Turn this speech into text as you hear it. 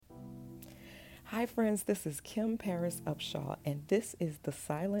Hi, friends, this is Kim Paris Upshaw, and this is the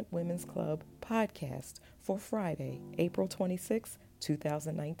Silent Women's Club podcast for Friday, April 26,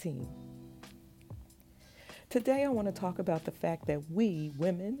 2019. Today, I want to talk about the fact that we,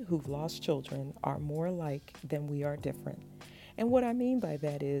 women who've lost children, are more alike than we are different. And what I mean by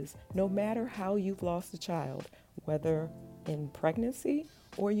that is no matter how you've lost a child, whether in pregnancy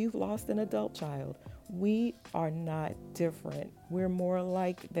or you've lost an adult child, we are not different. We're more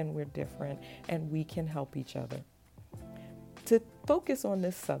alike than we're different, and we can help each other. To focus on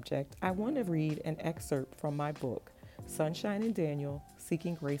this subject, I want to read an excerpt from my book, Sunshine and Daniel,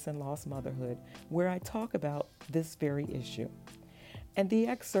 Seeking Grace in Lost Motherhood, where I talk about this very issue. And the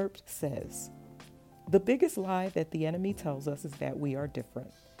excerpt says, "The biggest lie that the enemy tells us is that we are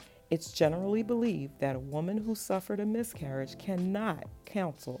different. It's generally believed that a woman who suffered a miscarriage cannot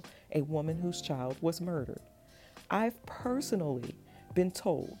counsel a woman whose child was murdered. I've personally been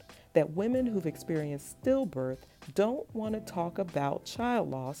told that women who've experienced stillbirth don't want to talk about child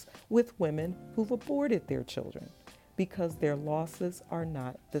loss with women who've aborted their children because their losses are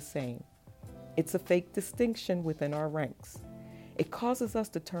not the same. It's a fake distinction within our ranks. It causes us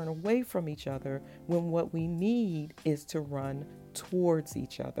to turn away from each other when what we need is to run towards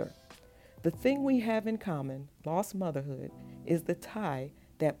each other. The thing we have in common, lost motherhood, is the tie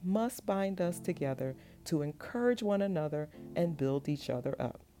that must bind us together to encourage one another and build each other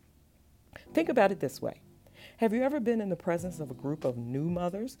up." Think about it this way. Have you ever been in the presence of a group of new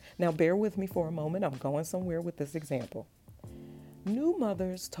mothers? Now, bear with me for a moment. I'm going somewhere with this example. New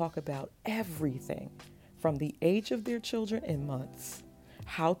mothers talk about everything from the age of their children in months,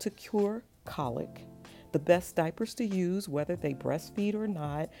 how to cure colic, the best diapers to use, whether they breastfeed or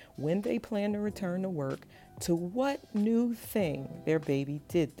not, when they plan to return to work, to what new thing their baby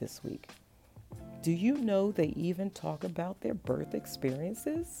did this week. Do you know they even talk about their birth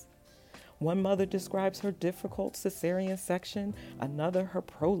experiences? One mother describes her difficult cesarean section, another her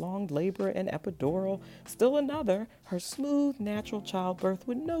prolonged labor and epidural, still another her smooth natural childbirth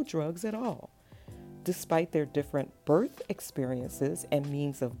with no drugs at all. Despite their different birth experiences and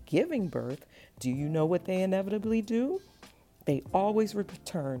means of giving birth, do you know what they inevitably do? They always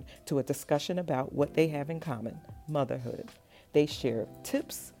return to a discussion about what they have in common: motherhood. They share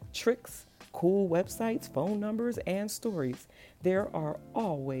tips, tricks, cool websites, phone numbers, and stories. There are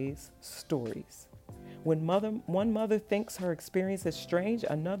always stories. When one mother thinks her experience is strange,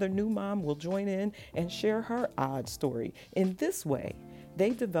 another new mom will join in and share her odd story. In this way,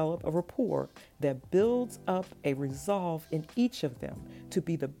 they develop a rapport that builds up a resolve in each of them to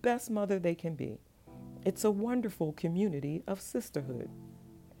be the best mother they can be. It's a wonderful community of sisterhood.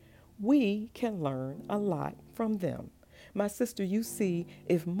 We can learn a lot from them. My sister, you see,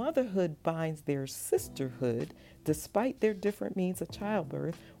 if motherhood binds their sisterhood, despite their different means of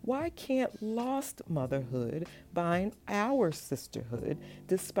childbirth, why can't lost motherhood bind our sisterhood,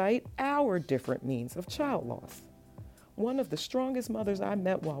 despite our different means of child loss? One of the strongest mothers I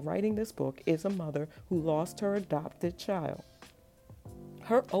met while writing this book is a mother who lost her adopted child.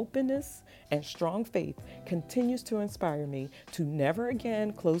 Her openness and strong faith continues to inspire me to never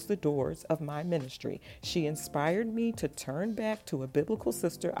again close the doors of my ministry. She inspired me to turn back to a biblical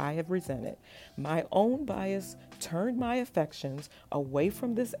sister I have resented. My own bias turned my affections away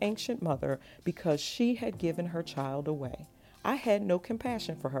from this ancient mother because she had given her child away. I had no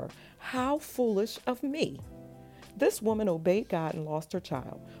compassion for her. How foolish of me! This woman obeyed God and lost her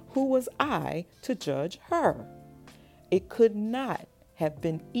child. Who was I to judge her? It could not have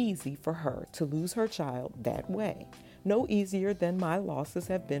been easy for her to lose her child that way. No easier than my losses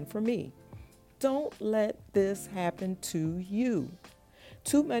have been for me. Don't let this happen to you.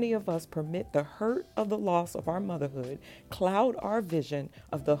 Too many of us permit the hurt of the loss of our motherhood cloud our vision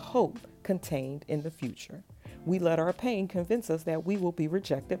of the hope contained in the future. We let our pain convince us that we will be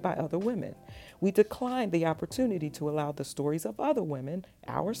rejected by other women. We decline the opportunity to allow the stories of other women,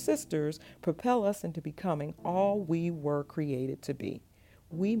 our sisters, propel us into becoming all we were created to be.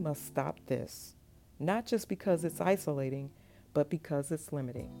 We must stop this, not just because it's isolating, but because it's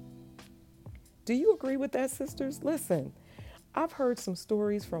limiting. Do you agree with that, sisters? Listen, I've heard some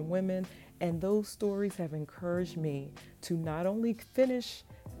stories from women, and those stories have encouraged me to not only finish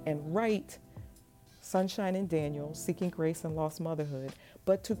and write Sunshine and Daniel, Seeking Grace in Lost Motherhood,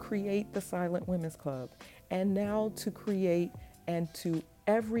 but to create the Silent Women's Club, and now to create and to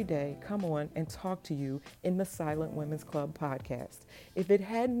every day come on and talk to you in the Silent Women's Club podcast. If it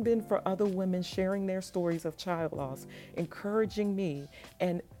hadn't been for other women sharing their stories of child loss, encouraging me,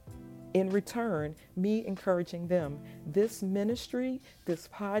 and in return, me encouraging them, this ministry, this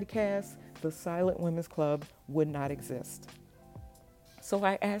podcast, the Silent Women's Club would not exist. So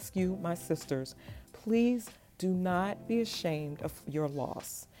I ask you, my sisters, please do not be ashamed of your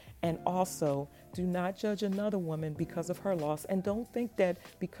loss. And also, do not judge another woman because of her loss. And don't think that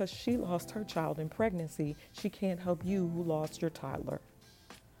because she lost her child in pregnancy, she can't help you who lost your toddler.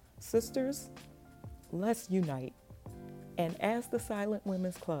 Sisters, let's unite. And as the Silent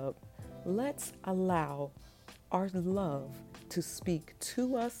Women's Club, let's allow our love to speak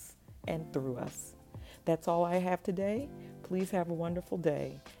to us and through us. That's all I have today. Please have a wonderful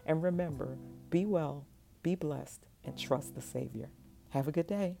day. And remember, be well, be blessed, and trust the Savior. Have a good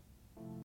day.